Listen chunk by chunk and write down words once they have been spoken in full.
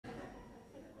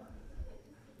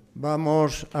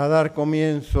Vamos a dar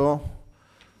comienzo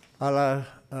a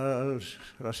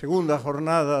la segunda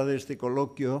jornada de este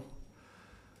coloquio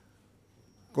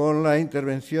con la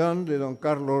intervención de don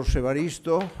Carlos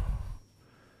Evaristo,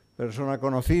 persona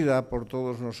conocida por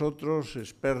todos nosotros,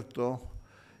 experto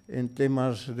en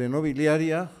temas de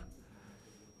nobiliaria,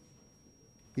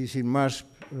 y sin más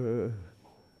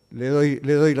le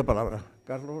doy la palabra.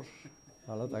 Carlos,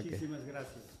 al ataque. Muchísimas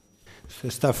gracias.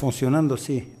 Está funcionando,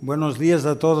 sí. Buenos días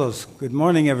a todos. Good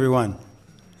morning, everyone.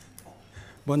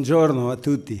 Buongiorno a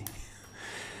tutti.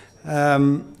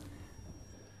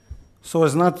 So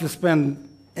as not to spend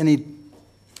any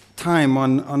time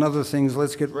on other things,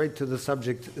 let's get right to the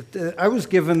subject. I was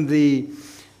given the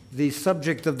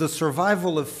subject of the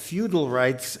survival of feudal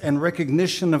rights and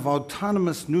recognition of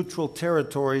autonomous neutral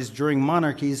territories during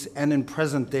monarchies and in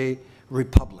present-day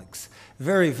republics.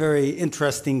 Very, very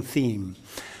interesting theme.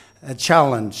 A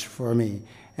challenge for me.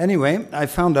 Anyway, I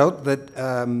found out that,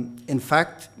 in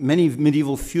fact, many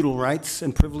medieval feudal rights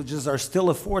and privileges are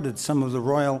still afforded some of the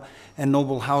royal and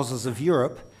noble houses of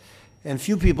Europe, and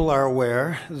few people are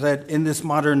aware that in this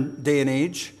modern day and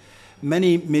age,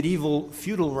 many medieval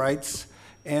feudal rights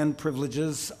and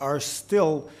privileges are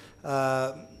still,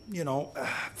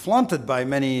 flaunted by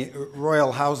many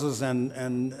royal houses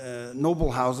and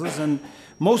noble houses, and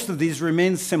most of these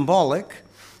remain symbolic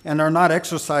and are not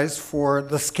exercised for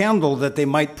the scandal that they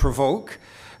might provoke.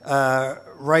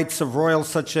 Rights of royals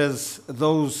such as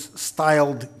those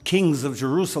styled kings of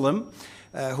Jerusalem,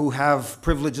 who have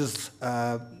privileges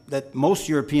that most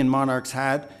European monarchs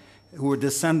had, who were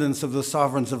descendants of the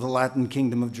sovereigns of the Latin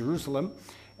Kingdom of Jerusalem.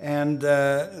 And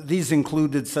these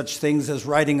included such things as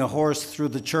riding a horse through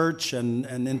the church and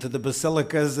into the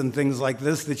basilicas and things like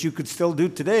this that you could still do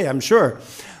today, I'm sure.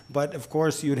 But of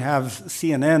course, you'd have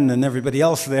CNN and everybody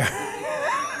else there,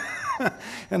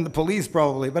 and the police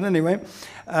probably. But anyway,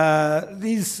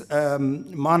 these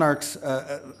monarchs,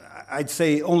 I'd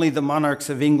say only the monarchs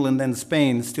of England and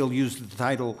Spain still used the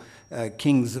title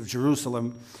Kings of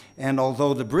Jerusalem. And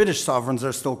although the British sovereigns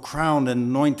are still crowned and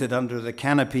anointed under the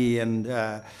canopy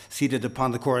and seated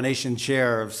upon the coronation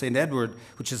chair of St. Edward,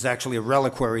 which is actually a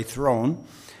reliquary throne,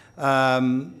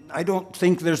 I don't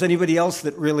think there's anybody else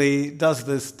that really does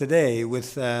this today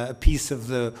with a piece of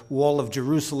the wall of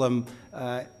Jerusalem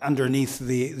underneath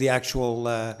the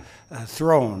actual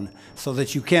throne, so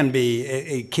that you can be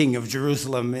a king of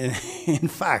Jerusalem in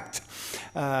fact.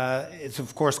 It's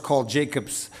of course called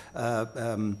Jacob's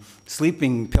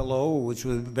sleeping pillow, which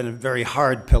would have been a very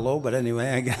hard pillow, but anyway,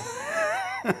 I guess.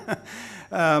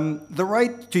 The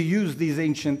right to use these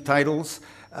ancient titles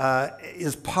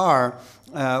is par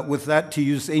with that to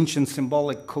use ancient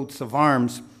symbolic coats of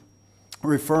arms,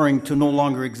 referring to no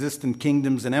longer existent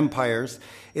kingdoms and empires.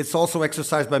 It's also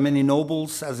exercised by many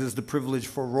nobles, as is the privilege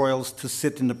for royals to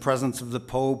sit in the presence of the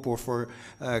Pope, or for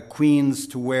queens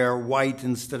to wear white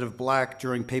instead of black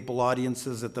during papal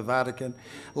audiences at the Vatican.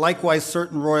 Likewise,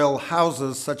 certain royal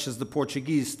houses, such as the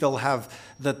Portuguese, still have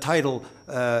the title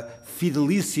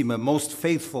Fidelissima, most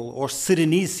faithful, or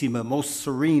Serenissima, most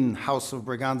serene House of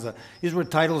Braganza. These were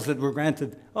titles that were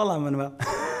granted. Hola, Manuel.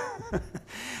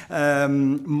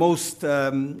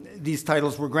 These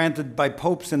titles were granted by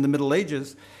popes in the Middle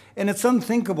Ages, and it's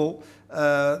unthinkable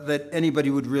that anybody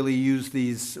would really use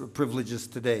these privileges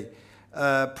today.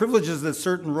 Privileges that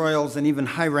certain royals and even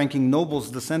high-ranking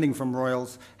nobles descending from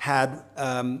royals had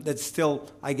that still,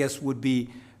 I guess, would be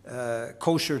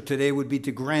kosher today would be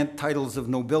to grant titles of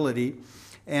nobility,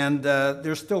 and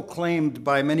they're still claimed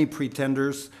by many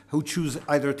pretenders who choose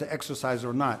either to exercise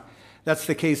or not. That's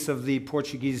the case of the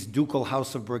Portuguese ducal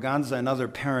house of Braganza and other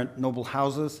parent noble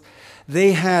houses.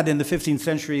 They had, in the 15th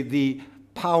century, the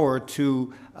power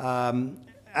to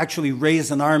actually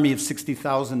raise an army of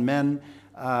 60,000 men.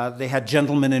 They had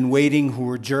gentlemen in waiting who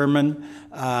were German.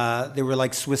 They were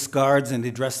like Swiss guards, and they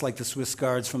dressed like the Swiss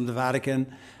guards from the Vatican.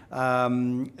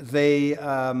 They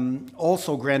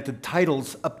also granted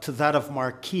titles up to that of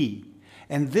Marquis.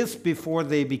 And this before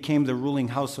they became the ruling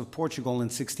house of Portugal in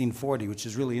 1640, which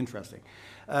is really interesting.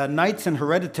 Knights and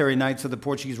hereditary knights of the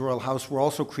Portuguese royal house were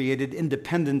also created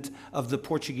independent of the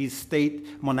Portuguese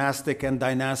state, monastic, and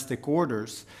dynastic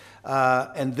orders.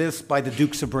 And this by the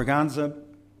Dukes of Braganza,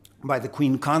 by the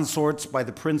queen consorts, by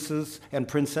the princes and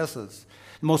princesses.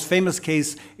 The most famous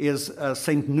case is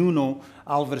Saint Nuno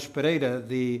Álvares Pereira,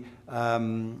 the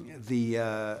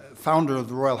founder of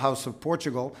the royal house of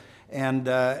Portugal. And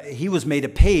he was made a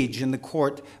page in the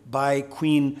court by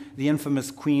the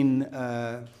infamous Queen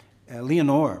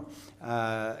Leonor.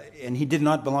 And he did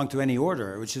not belong to any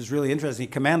order, which is really interesting.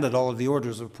 He commanded all of the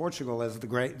orders of Portugal as the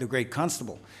great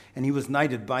constable, and he was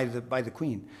knighted by the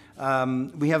Queen.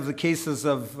 We have the cases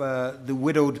of the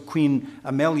widowed Queen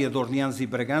Amélia de Orleans y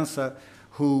Bragança,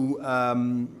 who,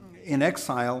 in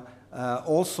exile,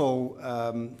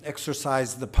 also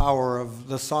exercised the power of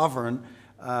the sovereign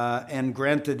and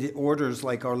granted orders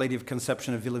like Our Lady of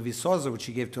Conception of Villa Viçosa, which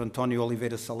she gave to Antonio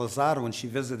Oliveira Salazar when she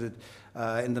visited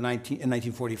in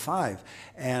 1945.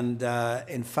 And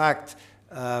in fact,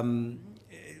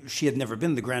 she had never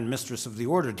been the Grand Mistress of the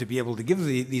Order to be able to give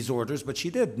these orders, but she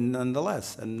did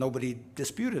nonetheless, and nobody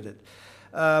disputed it.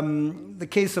 The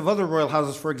case of other royal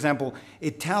houses, for example, the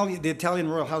Italian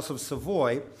Royal House of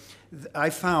Savoy, I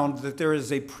found that there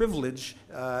is a privilege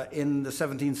in the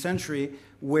 17th century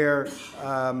where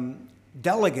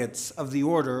delegates of the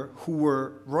order who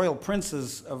were royal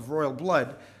princes of royal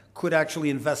blood could actually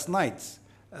invest knights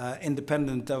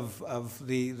independent of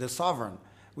the sovereign,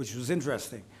 which was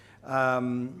interesting.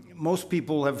 Most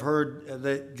people have heard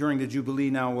that during the Jubilee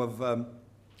now of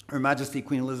Her Majesty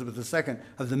Queen Elizabeth II,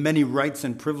 of the many rights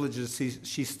and privileges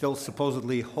she still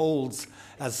supposedly holds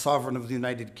as sovereign of the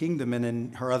United Kingdom and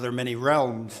in her other many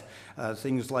realms.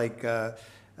 Things like,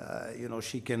 you know,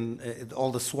 she can,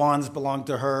 all the swans belong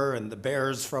to her, and the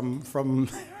bears from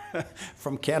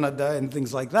from Canada and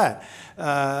things like that.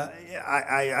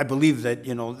 I believe that,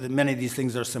 you know, that many of these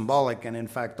things are symbolic, and in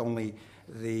fact only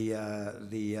the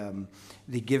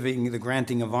giving, the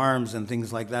granting of arms and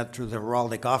things like that through the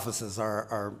heraldic offices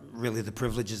are really the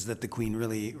privileges that the Queen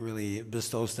really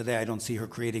bestows today. I don't see her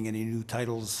creating any new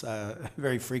titles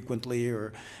very frequently,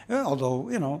 or although,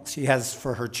 you know, she has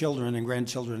for her children and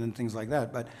grandchildren and things like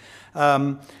that. But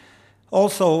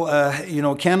also, you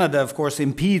know, Canada, of course,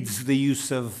 impedes the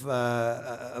use of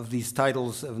these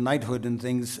titles of knighthood and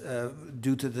things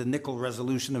due to the Nickel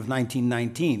Resolution of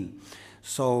 1919.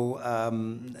 So,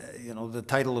 you know, the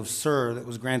title of Sir that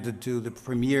was granted to the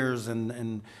premiers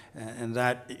and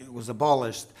that was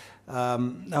abolished.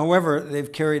 However,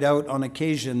 they've carried out on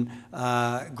occasion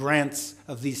grants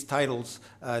of these titles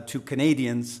to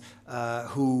Canadians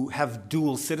who have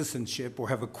dual citizenship or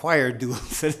have acquired dual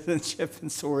citizenship,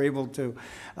 and so we're able to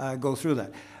go through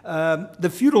that. The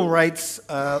feudal rights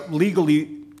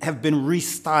legally have been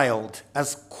restyled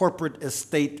as corporate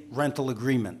estate rental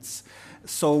agreements.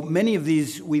 So many of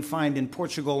these we find in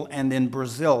Portugal and in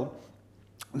Brazil,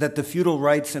 that the feudal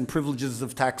rights and privileges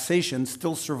of taxation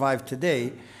still survive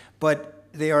today, but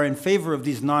they are in favor of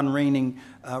these non-reigning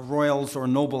royals or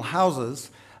noble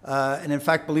houses. And in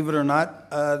fact, believe it or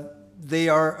not, they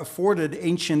are afforded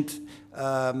ancient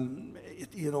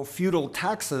you know, feudal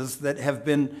taxes that have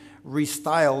been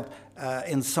restyled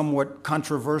in somewhat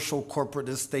controversial corporate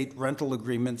estate rental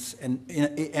agreements and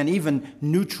even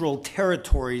neutral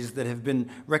territories that have been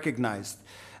recognized.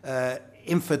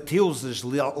 Infatilses,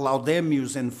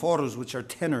 laudemius, and foros, which are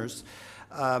tenures,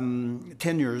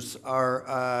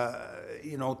 are,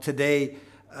 you know, today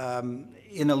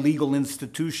in a legal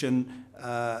institution,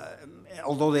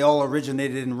 although they all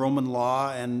originated in Roman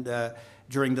law and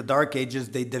during the Dark Ages,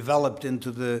 they developed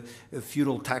into the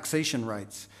feudal taxation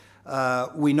rights.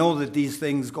 We know that these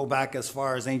things go back as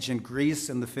far as ancient Greece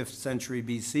in the 5th century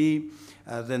BC.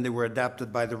 Then they were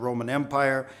adapted by the Roman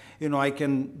Empire. You know, I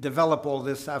can develop all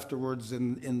this afterwards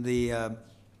in the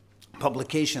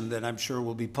publication that I'm sure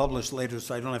will be published later,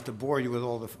 so I don't have to bore you with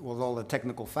all the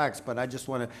technical facts, but I just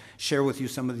want to share with you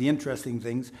some of the interesting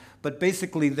things. But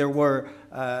basically, there were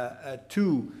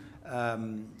two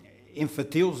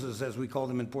infatilses, as we call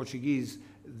them in Portuguese,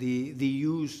 the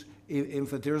use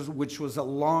infatilses, which was a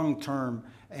long-term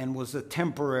and was a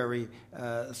temporary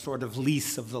sort of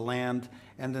lease of the land,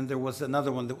 and then there was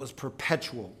another one that was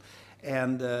perpetual.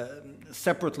 And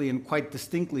separately and quite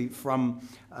distinctly from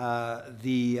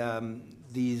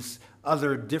these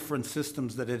other different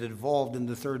systems that had evolved in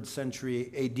the 3rd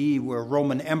century AD, where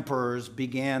Roman emperors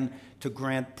began to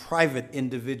grant private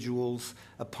individuals,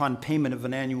 upon payment of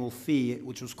an annual fee,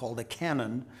 which was called a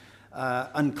canon,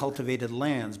 uncultivated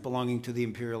lands belonging to the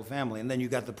imperial family. And then you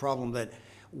got the problem that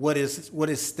what is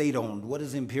state-owned, what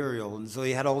is imperial? And so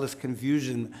he had all this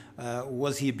confusion.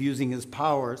 Was he abusing his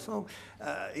power? So,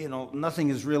 you know,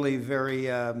 nothing is really very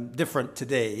different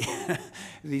today.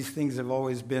 These things have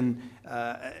always been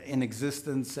in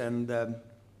existence, and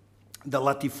the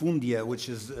latifundia, which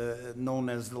is known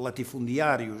as the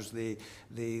latifundiarios,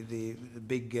 the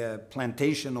big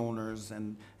plantation owners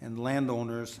and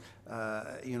landowners,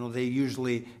 you know, they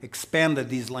usually expanded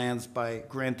these lands by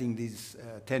granting these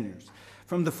tenures.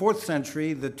 From the 4th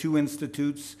century, the two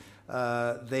institutes,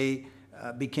 they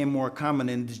became more common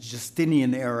in the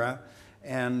Justinian era,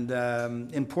 And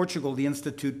in Portugal, the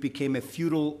institute became a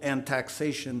feudal and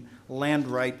taxation land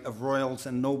right of royals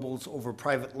and nobles over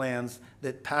private lands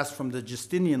that passed from the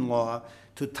Justinian law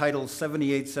to titles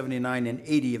 78, 79, and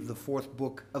 80 of the fourth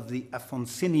book of the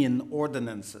Afoncinian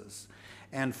ordinances,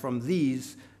 and from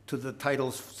these to the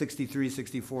titles 63,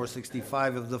 64,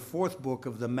 65 of the fourth book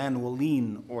of the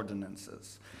Manueline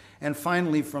ordinances. And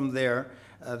finally, from there,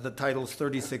 the titles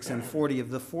 36 and 40 of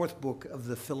the fourth book of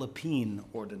the Philippine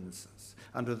ordinances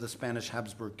under the Spanish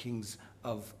Habsburg kings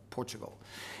of Portugal.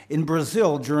 In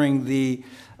Brazil, during the,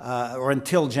 or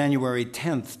until January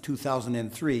 10th,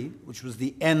 2003, which was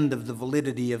the end of the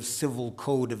validity of Civil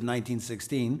Code of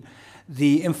 1916,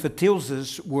 the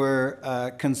emphyseuses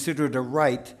were considered a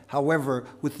right. However,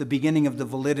 with the beginning of the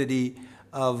validity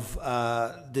of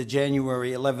the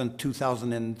January 11,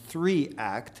 2003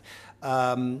 Act,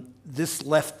 this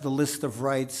left the list of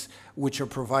rights which are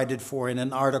provided for in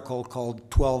an article called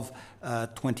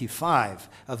 1225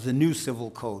 of the new Civil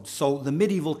Code. So the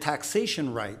medieval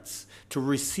taxation rights to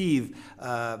receive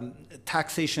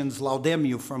taxations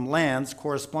laudemio from lands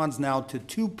corresponds now to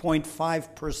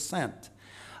 2.5%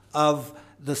 of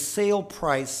the sale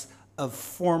price of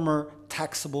former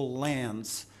taxable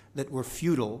lands that were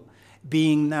feudal,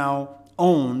 being now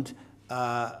owned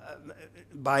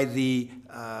by the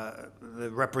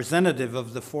representative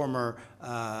of the former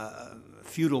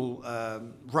feudal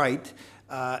right,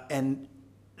 and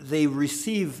they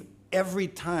receive every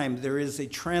time there is a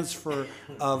transfer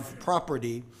of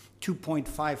property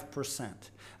 2.5%.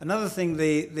 Another thing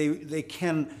they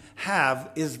can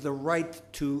have is the right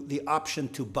to the option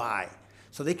to buy.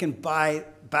 So they can buy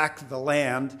back the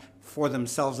land for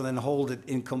themselves and then hold it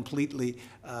incompletely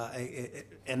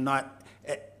and not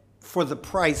for the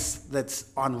price that's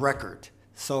on record.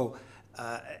 So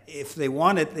if they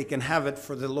want it, they can have it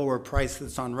for the lower price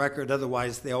that's on record.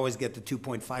 Otherwise, they always get the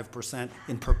 2.5%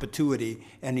 in perpetuity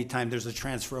anytime there's a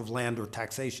transfer of land or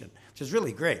taxation, which is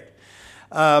really great.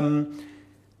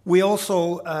 We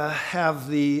also have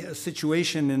the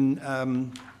situation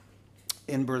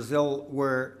in Brazil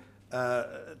where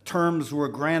terms were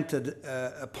granted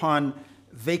upon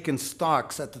vacant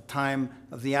stocks at the time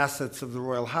of the assets of the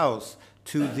royal house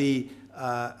to the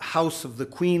house of the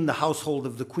queen, the household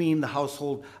of the queen, the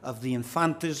household of the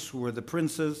infantes, who were the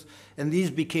princes, and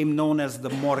these became known as the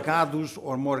morgados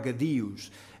or morgadillos.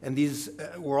 And these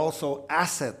were also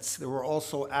assets. There were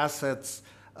also assets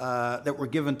that were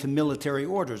given to military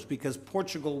orders, because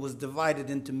Portugal was divided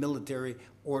into military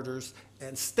orders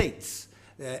and states,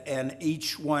 and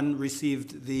each one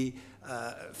received the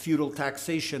feudal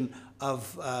taxation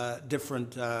of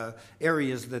different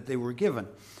areas that they were given.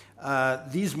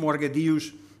 These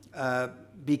morgadillos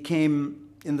became,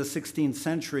 in the 16th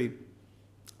century,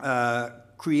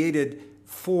 created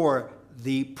for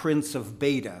the Prince of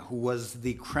Beira, who was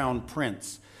the crown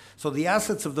prince. So the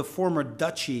assets of the former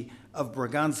duchy of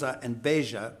Braganza and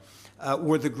Beja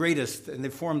were the greatest, and they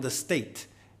formed a state.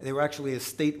 They were actually a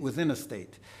state within a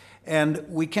state. And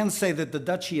we can say that the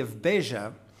duchy of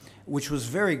Beja, which was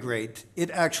very great,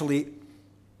 it actually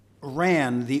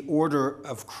ran the Order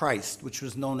of Christ, which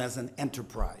was known as an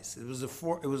enterprise. It was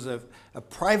a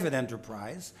private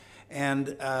enterprise,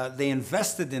 and they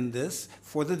invested in this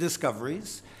for the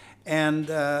discoveries, and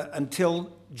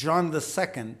until John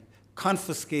II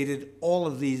confiscated all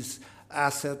of these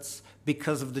assets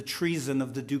because of the treason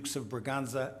of the Dukes of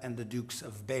Braganza and the Dukes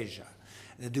of Beja.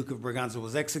 The Duke of Braganza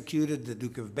was executed. The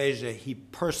Duke of Beja, he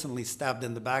personally stabbed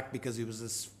in the back because he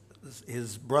was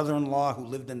his brother-in-law who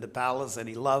lived in the palace and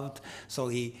he loved, so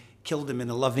he killed him in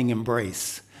a loving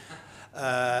embrace.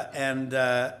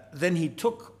 Then he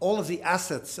took all of the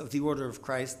assets of the Order of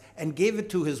Christ and gave it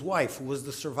to his wife, who was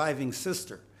the surviving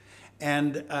sister.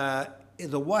 And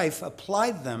the wife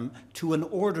applied them to an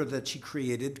order that she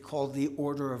created called the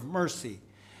Order of Mercy,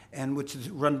 and which is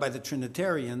run by the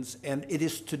Trinitarians, and it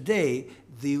is today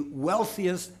the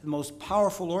wealthiest, most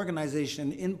powerful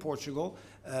organization in Portugal,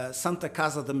 Santa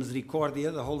Casa de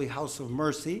Misericordia, the Holy House of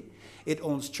Mercy. It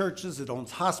owns churches, it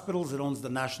owns hospitals, it owns the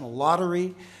National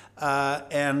Lottery,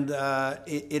 and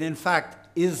it in fact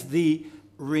is the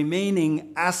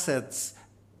remaining assets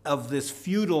of this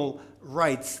feudal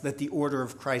rights that the Order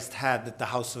of Christ had, that the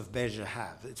House of Beja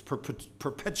had. It's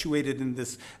perpetuated in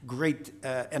this great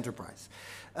enterprise.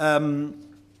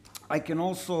 I can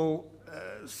also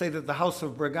say that the House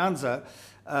of Braganza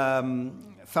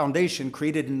Foundation,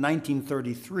 created in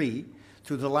 1933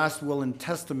 through the last will and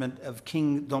testament of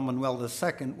King Dom Manuel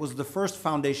II, was the first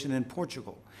foundation in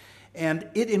Portugal. And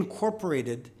it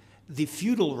incorporated the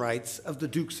feudal rights of the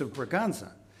Dukes of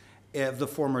Braganza. of the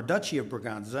former Duchy of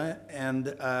Braganza,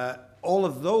 and all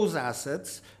of those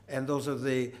assets, and those are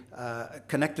the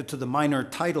connected to the minor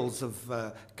titles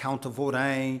of Count of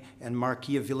Oran and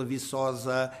Marquis of Villa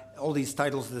Viçosa, all these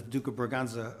titles that the Duke of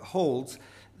Braganza holds.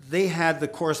 They had the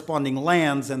corresponding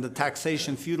lands and the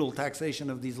taxation, feudal taxation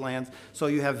of these lands. So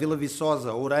you have Villa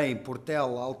Viçosa, Oran,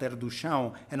 Portel, Alter do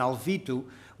Chão, and Alvito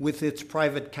with its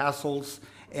private castles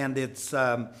and its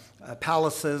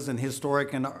palaces and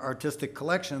historic and artistic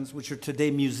collections, which are today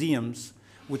museums,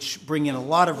 which bring in a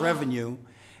lot of revenue.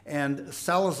 And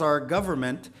Salazar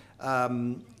government,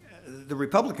 the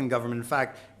Republican government, in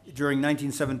fact, during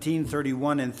 1917,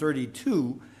 31, and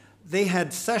 32, they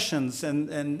had sessions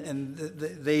and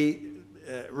they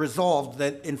resolved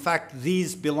that, in fact,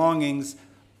 these belongings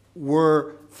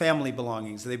were family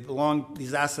belongings.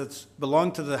 These assets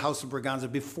belonged to the House of Braganza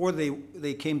before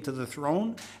they came to the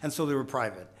throne, and so they were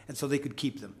private, and so they could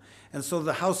keep them. And so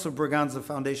the House of Braganza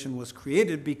Foundation was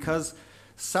created because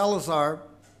Salazar,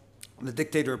 the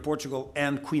dictator of Portugal,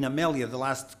 and Queen Amelia, the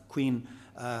last queen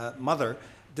mother,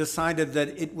 decided that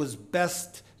it was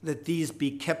best that these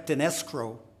be kept in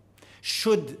escrow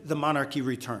should the monarchy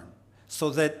return,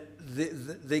 so that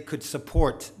they could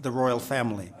support the royal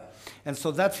family. And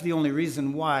so that's the only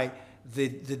reason why the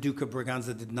Duke of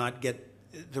Braganza did not get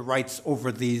the rights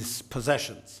over these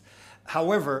possessions.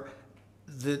 However,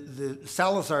 the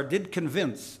Salazar did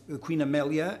convince the Queen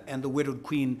Amelia and the widowed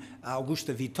Queen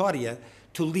Augusta Vitoria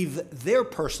to leave their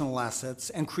personal assets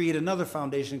and create another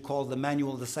foundation called the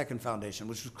Manuel II Foundation,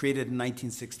 which was created in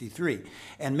 1963.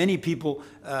 And many people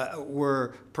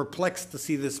were perplexed to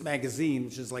see this magazine,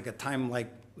 which is like a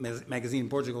time-like magazine in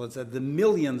Portugal. It said the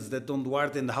millions that Don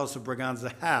Duarte and the House of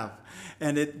Braganza have.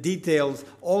 And it details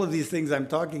all of these things I'm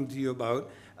talking to you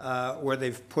about, where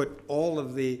they've put all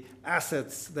of the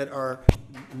assets that are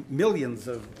millions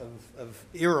of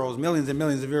euros, millions and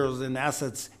millions of euros in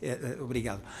assets that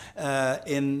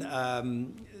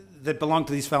belong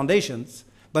to these foundations.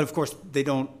 But of course, they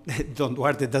don't. Don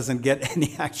Duarte doesn't get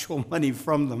any actual money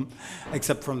from them,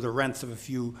 except from the rents of a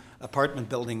few apartment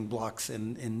building blocks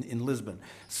in Lisbon.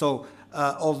 So,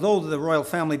 although the royal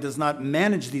family does not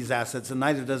manage these assets, and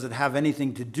neither does it have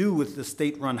anything to do with the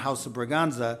state-run House of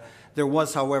Braganza, there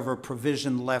was, however,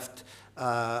 provision left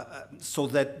so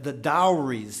that the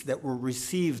dowries that were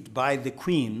received by the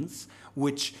queens,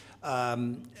 which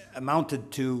amounted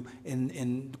to,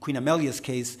 in Queen Amelia's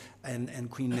case and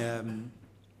Queen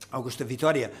Augusta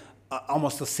Vitoria,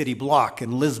 almost a city block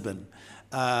in Lisbon.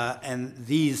 And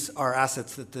these are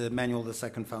assets that the Manuel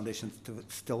II Foundation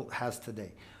still has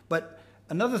today. But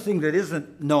another thing that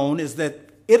isn't known is that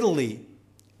Italy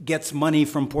gets money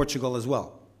from Portugal as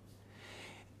well.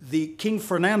 The King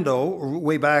Fernando,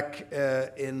 way back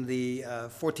in the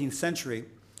 14th century,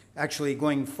 actually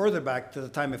going further back to the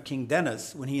time of King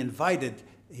Denis, when he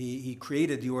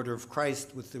created the Order of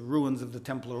Christ with the ruins of the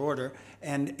Templar Order,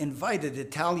 and invited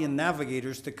Italian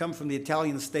navigators to come from the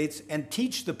Italian states and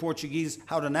teach the Portuguese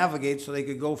how to navigate so they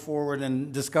could go forward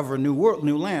and discover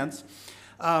new lands.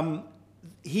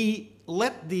 He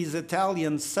let these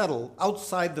Italians settle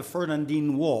outside the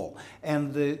Fernandine Wall,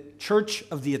 and the Church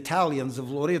of the Italians of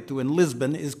Loreto in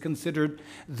Lisbon is considered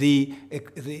the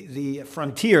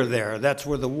frontier there. That's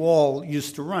where the wall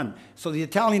used to run. So the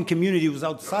Italian community was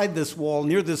outside this wall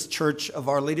near this church of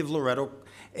Our Lady of Loreto,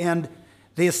 and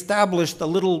they established a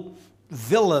little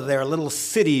villa there, a little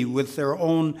city with their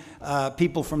own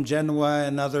people from Genoa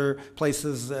and other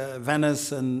places,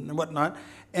 Venice and whatnot.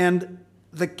 And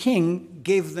the king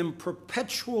gave them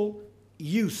perpetual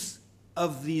use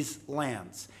of these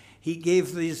lands. He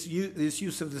gave this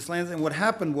use of this land, and what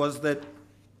happened was that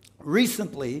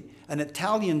recently an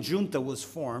Italian junta was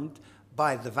formed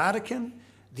by the Vatican,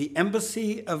 the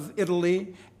Embassy of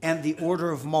Italy, and the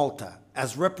Order of Malta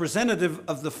as representative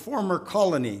of the former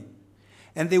colony.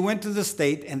 And they went to the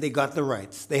state and they got the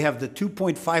rights. They have the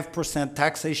 2.5%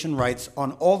 taxation rights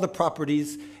on all the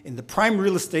properties in the prime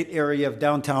real estate area of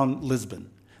downtown Lisbon,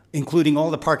 including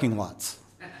all the parking lots.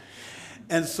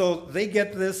 And so they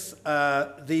get this.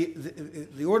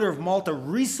 The Order of Malta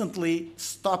recently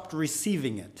stopped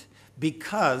receiving it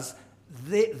because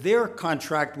their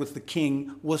contract with the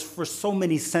king was for so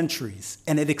many centuries,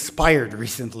 and it expired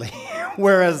recently,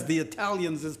 whereas the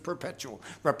Italians is perpetual,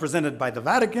 represented by the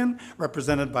Vatican,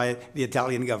 represented by the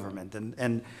Italian government.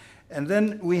 And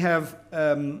then we have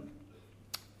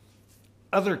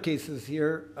other cases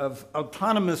here of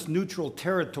autonomous neutral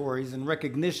territories and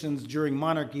recognitions during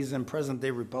monarchies and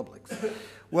present-day republics.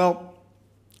 Well,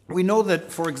 we know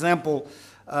that, for example,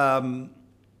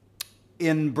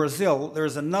 in Brazil,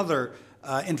 there's another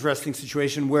interesting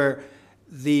situation where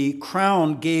the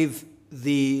crown gave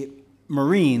the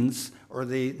Marines or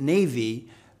the Navy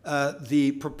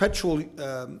the perpetual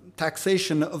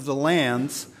taxation of the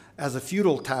lands as a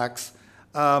feudal tax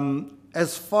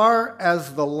as far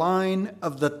as the line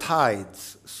of the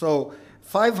tides. So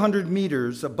 500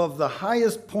 meters above the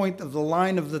highest point of the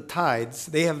line of the tides,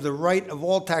 they have the right of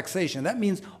all taxation. That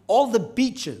means all the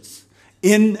beaches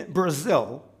in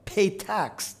Brazil pay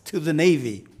tax to the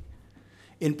Navy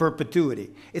in perpetuity.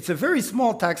 It's a very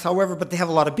small tax, however, but they have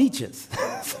a lot of beaches.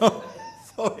 so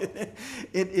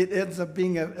it ends up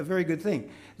being a very good thing.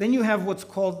 Then you have what's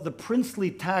called the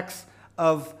princely tax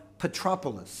of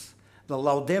Petropolis, the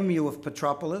laudemio of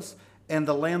Petropolis, and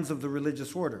the lands of the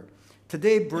religious order.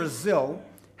 Today, Brazil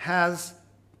has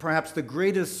perhaps the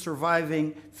greatest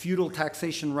surviving feudal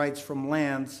taxation rights from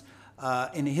lands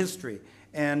in history.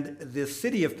 And the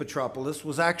city of Petropolis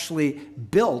was actually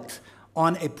built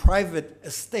on a private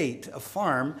estate, a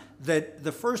farm that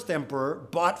the first emperor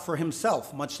bought for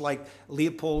himself, much like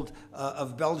Leopold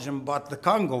of Belgium bought the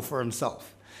Congo for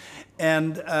himself.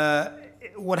 And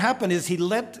what happened is he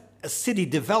let a city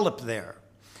develop there.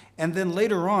 And then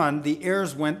later on, the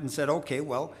heirs went and said, okay,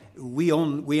 well, we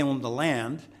own the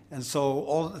land, and so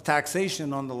all the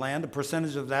taxation on the land, a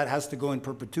percentage of that has to go in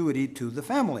perpetuity to the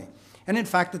family. And in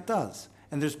fact, it does.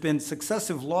 And there's been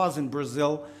successive laws in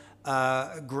Brazil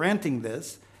granting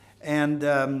this. And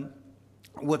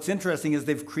what's interesting is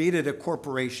they've created a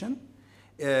corporation.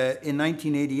 In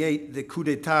 1988, the coup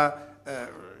d'etat,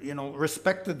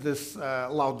 respected this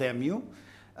laudemio.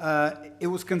 It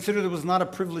was considered it was not a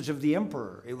privilege of the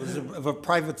emperor. It was of a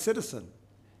private citizen.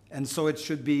 And so it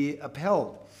should be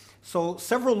upheld. So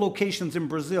several locations in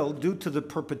Brazil, due to the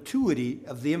perpetuity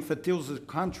of the enfeiteus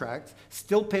contracts,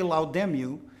 still pay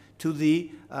laudemio to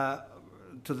the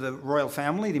royal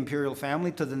family, the imperial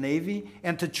family, to the navy,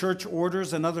 and to church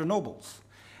orders and other nobles.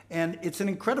 And it's an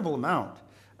incredible amount.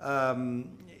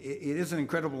 It is an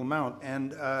incredible amount.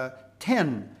 And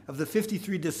 10 of the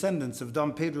 53 descendants of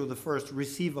Dom Pedro I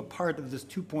receive a part of this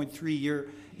 2.3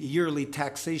 yearly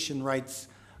taxation rights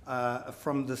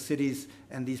from the cities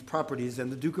and these properties.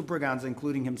 And the Duke of Braganza,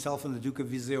 including himself, and the Duke of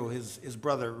Viseu, his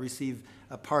brother, receive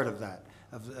a part of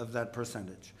that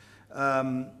percentage.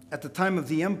 At the time of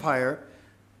the empire,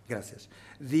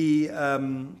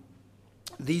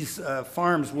 these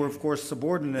farms were, of course,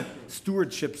 subordinate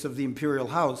stewardships of the imperial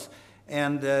house,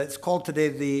 and it's called today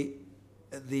the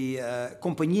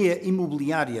Companhia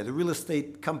Imobiliária, the real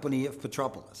estate company of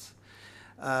Petropolis.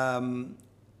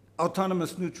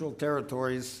 Autonomous neutral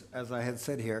territories, as I had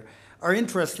said here, are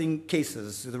interesting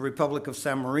cases. The Republic of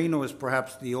San Marino is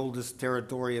perhaps the oldest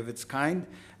territory of its kind,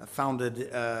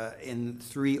 founded in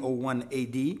 301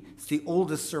 AD. It's the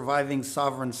oldest surviving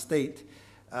sovereign state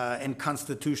and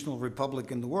constitutional republic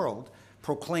in the world,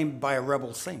 proclaimed by a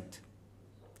rebel saint.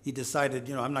 He decided,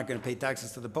 I'm not going to pay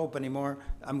taxes to the Pope anymore.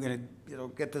 I'm going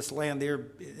to, get this land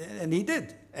here, and he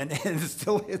did, and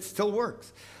it still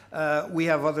works. We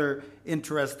have other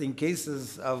interesting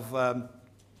cases of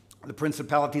the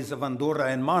principalities of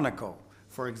Andorra and Monaco,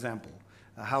 for example,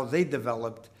 how they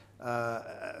developed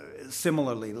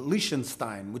similarly.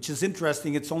 Liechtenstein, which is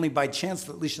interesting, it's only by chance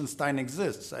that Liechtenstein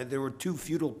exists. There were two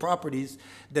feudal properties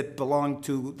that belonged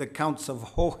to the Counts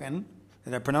of Hohen.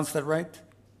 Did I pronounce that right?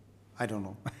 I don't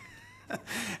know.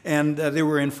 And they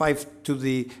were in fief to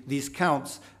these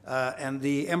counts. And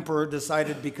the emperor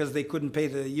decided, because they couldn't pay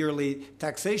the yearly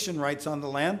taxation rights on the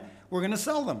land, we're going to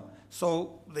sell them.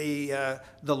 So the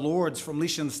lords from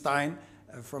Liechtenstein,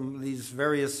 from these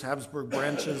various Habsburg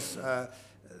branches,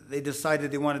 they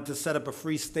decided they wanted to set up a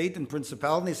free state and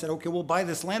principality. They said, okay, we'll buy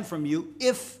this land from you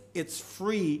if it's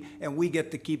free and we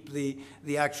get to keep the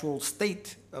actual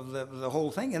state of the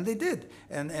whole thing. And they did.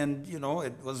 And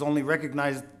it was only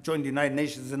recognized, joined the United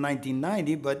Nations in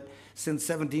 1990, but since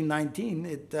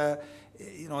 1719,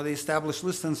 they established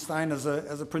Liechtenstein as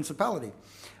a principality.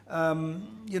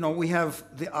 We have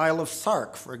the Isle of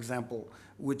Sark, for example,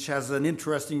 which has an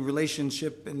interesting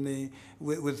relationship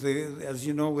with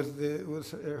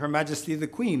Her Majesty the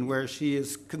Queen, where she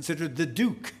is considered the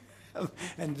Duke,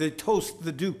 and they toast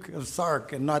the Duke of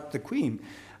Sark and not the Queen.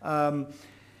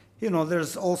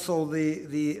 There's also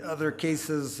the other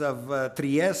cases of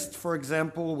Trieste, for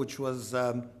example, which was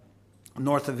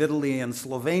north of Italy and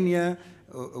Slovenia,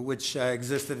 which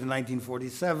existed in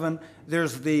 1947.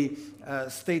 There's the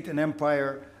state and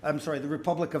empire, the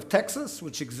Republic of Texas,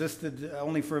 which existed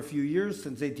only for a few years,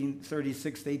 since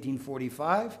 1836 to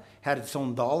 1845, had its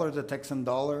own dollar, the Texan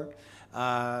dollar.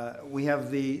 We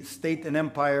have the state and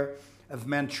empire of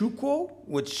Manchukuo,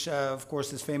 which, of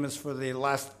course, is famous for the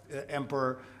last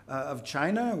emperor of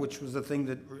China, which was a thing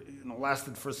that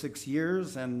lasted for 6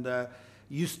 years and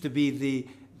used to be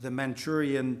the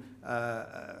Manchurian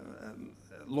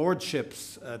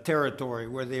lordships territory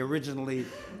where they originally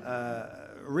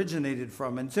originated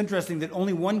from. And it's interesting that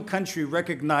only one country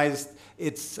recognized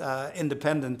its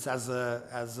independence as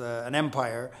an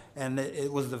empire, and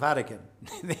it was the Vatican.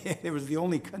 It was the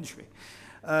only country.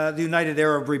 The United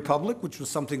Arab Republic, which was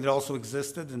something that also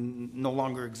existed and no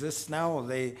longer exists now,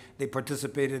 they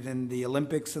participated in the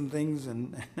Olympics and things,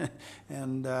 and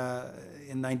in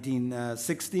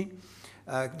 1960.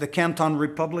 The Canton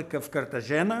Republic of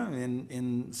Cartagena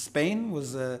in Spain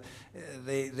was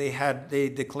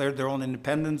they declared their own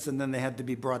independence, and then they had to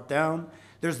be brought down.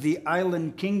 There's the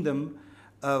island kingdom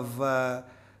of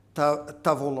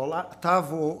Tavolara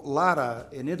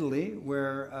in Italy,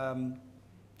 where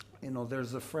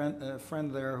there's a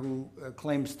friend there who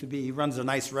claims to be, he runs a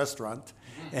nice restaurant.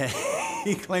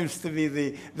 He claims to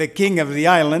be the king of the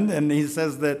island, and he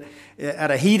says that during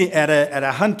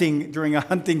a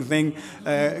hunting thing,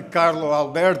 Carlo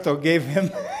Alberto gave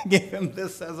him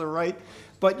this as a right.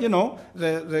 But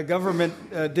the government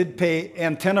did pay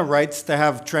antenna rights to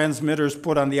have transmitters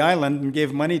put on the island and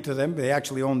gave money to them. They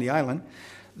actually own the island.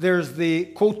 There's the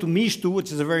Couto Misto,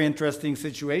 which is a very interesting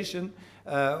situation,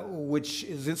 which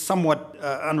is somewhat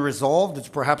unresolved. It's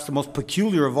perhaps the most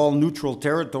peculiar of all neutral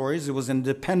territories. It was an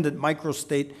independent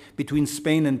microstate between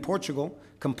Spain and Portugal,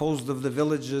 composed of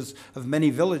many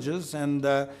villages, and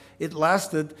it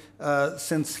lasted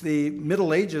since the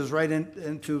Middle Ages right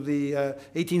into the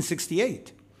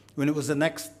 1868, when it was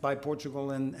annexed by Portugal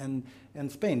and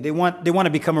Spain. They want to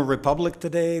become a republic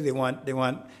today. They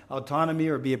want autonomy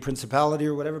or be a principality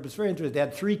or whatever. But it's very interesting. They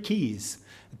had 3 keys: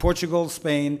 Portugal,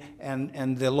 Spain,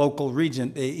 and the local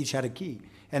regent. They each had a key.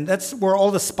 And that's where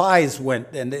all the spies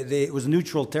went, and it was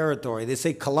neutral territory. They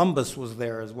say Columbus was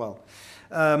there as well.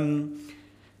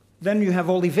 Then you have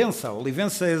Olivença.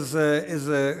 Olivença is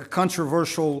a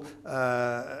controversial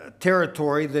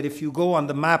territory that if you go on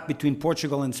the map between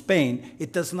Portugal and Spain,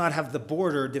 it does not have the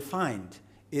border defined.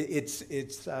 It's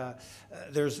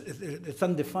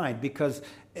undefined because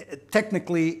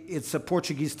technically it's a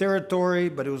Portuguese territory,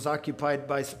 but it was occupied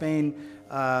by Spain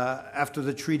after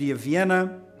the Treaty of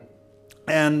Vienna,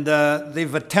 and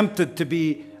they've attempted to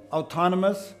be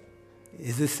autonomous.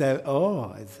 Is this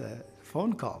it's a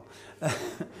phone call.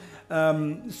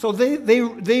 So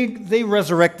they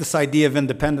resurrect this idea of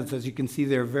independence, as you can see.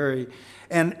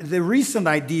 And the recent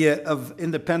idea of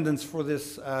independence for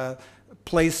this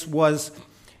place was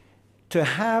to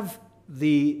have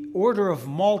the Order of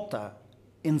Malta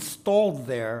installed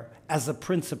there as a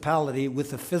principality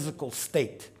with a physical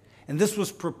state. And this was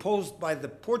proposed by the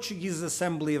Portuguese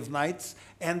Assembly of Knights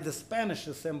and the Spanish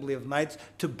Assembly of Knights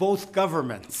to both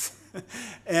governments.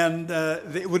 And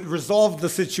it would resolve the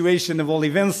situation of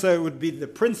Olivença. It would be the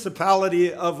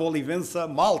Principality of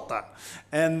Olivença, Malta.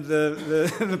 And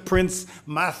the Prince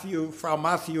Frau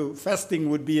Matthew Festing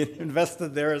would be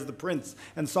invested there as the prince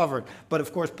and sovereign. But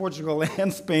of course, Portugal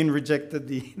and Spain rejected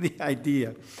the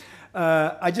idea.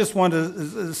 I just want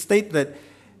to state that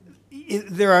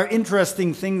there are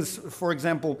interesting things. For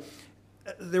example,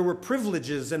 there were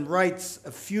privileges and rights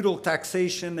of feudal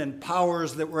taxation and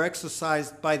powers that were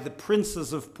exercised by the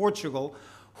princes of Portugal,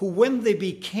 who, when they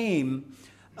became,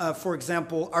 for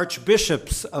example,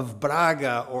 archbishops of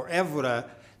Braga or Évora,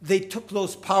 they took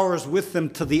those powers with them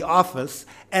to the office,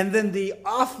 and then the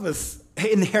office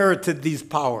inherited these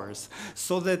powers,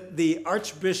 so that the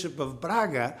Archbishop of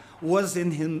Braga was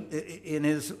in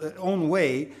his own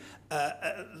way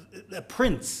a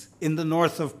prince in the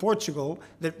north of Portugal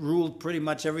that ruled pretty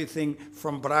much everything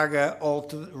from Braga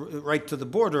right to the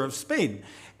border of Spain.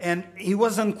 And he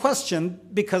was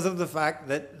unquestioned because of the fact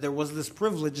that there was this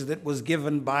privilege that was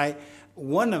given by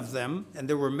one of them, and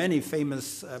there were many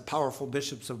famous, powerful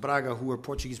bishops of Braga who were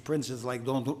Portuguese princes, like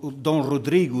Dom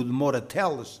Rodrigo de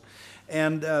Morateles.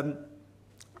 And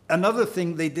another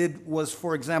thing they did was,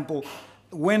 for example,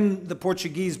 when the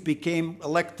Portuguese became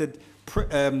elected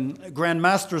Grand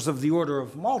Masters of the Order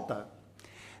of Malta,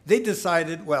 they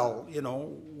decided, well,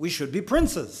 we should be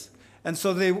princes. And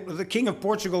so the King of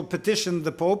Portugal petitioned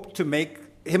the Pope to make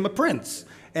him a prince.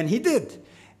 And he did.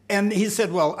 And he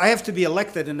said, well, I have to be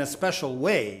elected in a special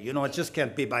way. It just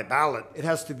can't be by ballot. It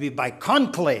has to be by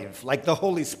conclave, like the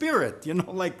Holy Spirit,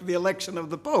 like the election of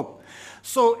the Pope.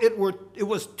 So it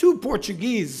was 2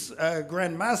 Portuguese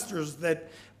Grand Masters that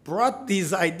brought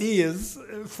these ideas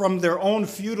from their own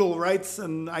feudal rights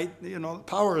and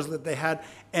powers that they had,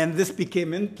 and this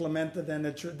became implemented, and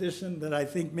a tradition that I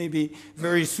think maybe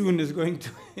very soon is going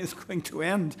to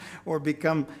end or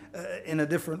become in a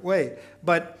different way.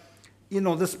 But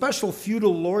the special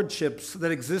feudal lordships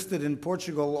that existed in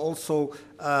Portugal also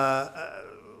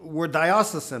were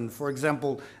diocesan. For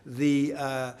example, the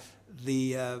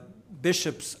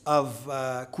bishops of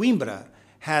Coimbra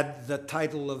had the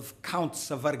title of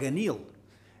Counts of Arganil.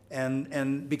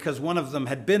 And because one of them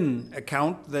had been a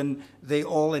count, then they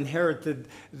all inherited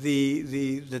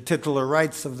the titular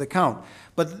rights of the count.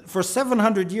 But for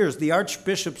 700 years, the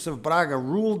archbishops of Braga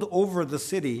ruled over the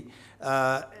city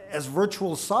as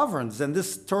virtual sovereigns. And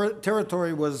this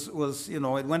territory was, it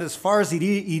went as far as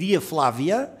Iria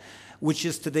Flavia, which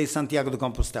is today Santiago de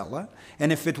Compostela.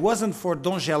 And if it wasn't for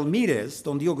Don Gelmires,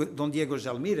 Don Diego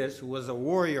Gelmires, who was a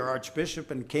warrior archbishop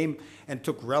and came and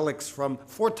took relics from,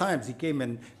 4 times he came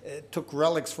and took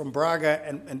relics from Braga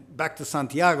and back to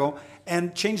Santiago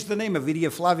and changed the name of Iria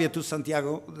Flavia to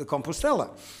Santiago de Compostela.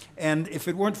 And if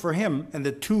it weren't for him and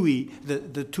the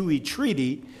Tui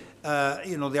Treaty,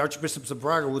 the archbishops of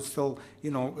Braga would still,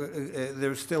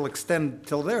 they still extend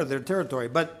till their territory.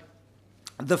 But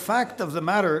the fact of the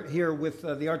matter here with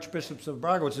the archbishops of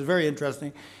Braga, which is very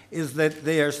interesting, is that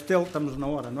they are still, is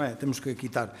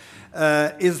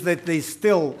that they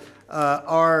still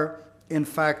are, in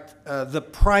fact, the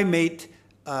primate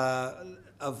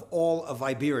of all of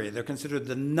Iberia. They're considered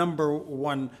the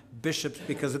 #1 bishops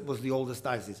because it was the oldest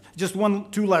diocese. Just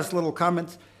 2 last little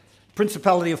comments.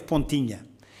 Principality of Pontinha.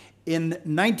 In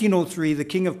 1903, the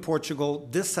King of Portugal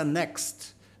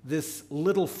disannexed this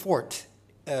little fort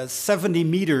 70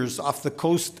 meters off the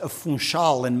coast of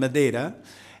Funchal in Madeira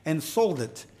and sold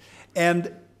it.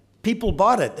 And people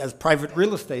bought it as private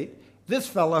real estate. This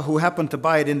fella, who happened to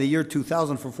buy it in the year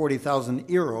 2000 for 40,000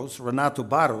 euros, Renato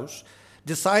Barros,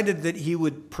 decided that he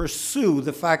would pursue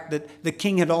the fact that the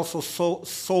king had also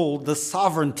sold the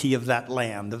sovereignty of that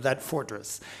land, of that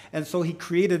fortress. And so he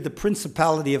created the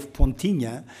Principality of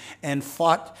Pontinha and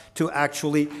fought to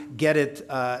actually get it,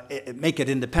 make it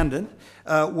independent.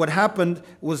 What happened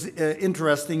was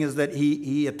interesting is that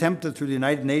he attempted through the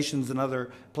United Nations and other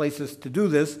places to do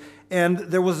this. And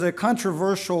there was a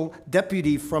controversial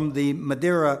deputy from the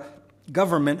Madeira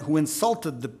government who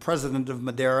insulted the president of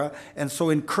Madeira and so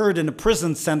incurred in a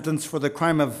prison sentence for the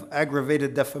crime of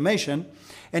aggravated defamation.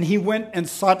 And he went and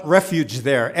sought refuge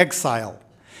there, exile.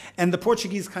 And the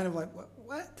Portuguese kind of like,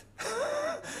 what?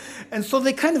 And so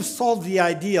they kind of solved the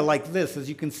idea like this, as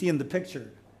you can see in the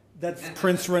picture. That's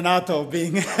Prince Renato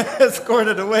being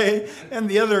escorted away, and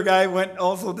the other guy went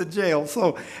also to jail.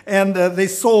 So, and they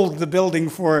sold the building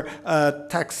for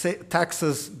back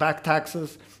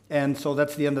taxes, and so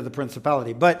that's the end of the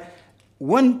principality. But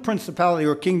one principality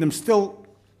or kingdom still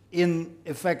in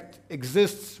effect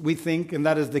exists, we think, and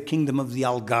that is the kingdom of the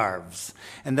Algarves.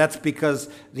 And that's because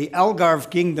the Algarve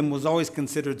kingdom was always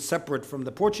considered separate from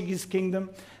the Portuguese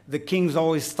kingdom. The kings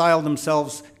always styled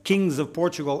themselves kings of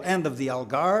Portugal and of the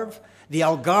Algarve. The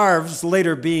Algarves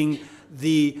later being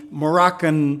the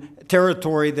Moroccan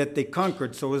territory that they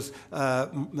conquered. So it was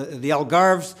the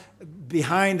Algarves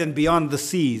behind and beyond the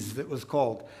seas, that was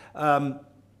called.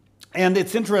 And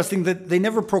it's interesting that they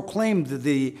never proclaimed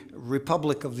the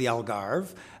Republic of the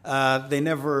Algarve. They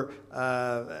never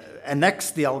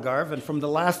annexed the Algarve. And from the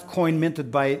last coin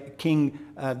minted by King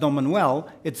Dom Manuel,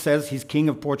 it says he's king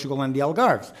of Portugal and the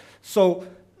Algarves. So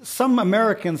some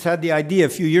Americans had the idea a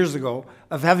few years ago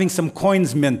of having some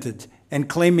coins minted and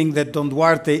claiming that Don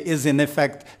Duarte is in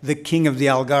effect the king of the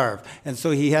Algarve. And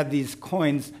so he had these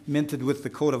coins minted with the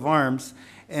coat of arms.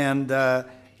 And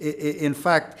in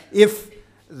fact, if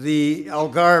the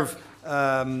Algarve,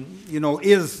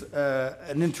 is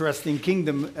an interesting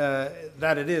kingdom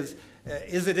that it is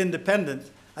it independent?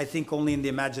 I think only in the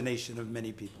imagination of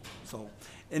many people. So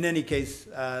in any case,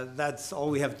 that's all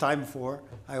we have time for.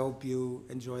 I hope you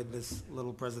enjoyed this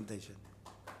little presentation.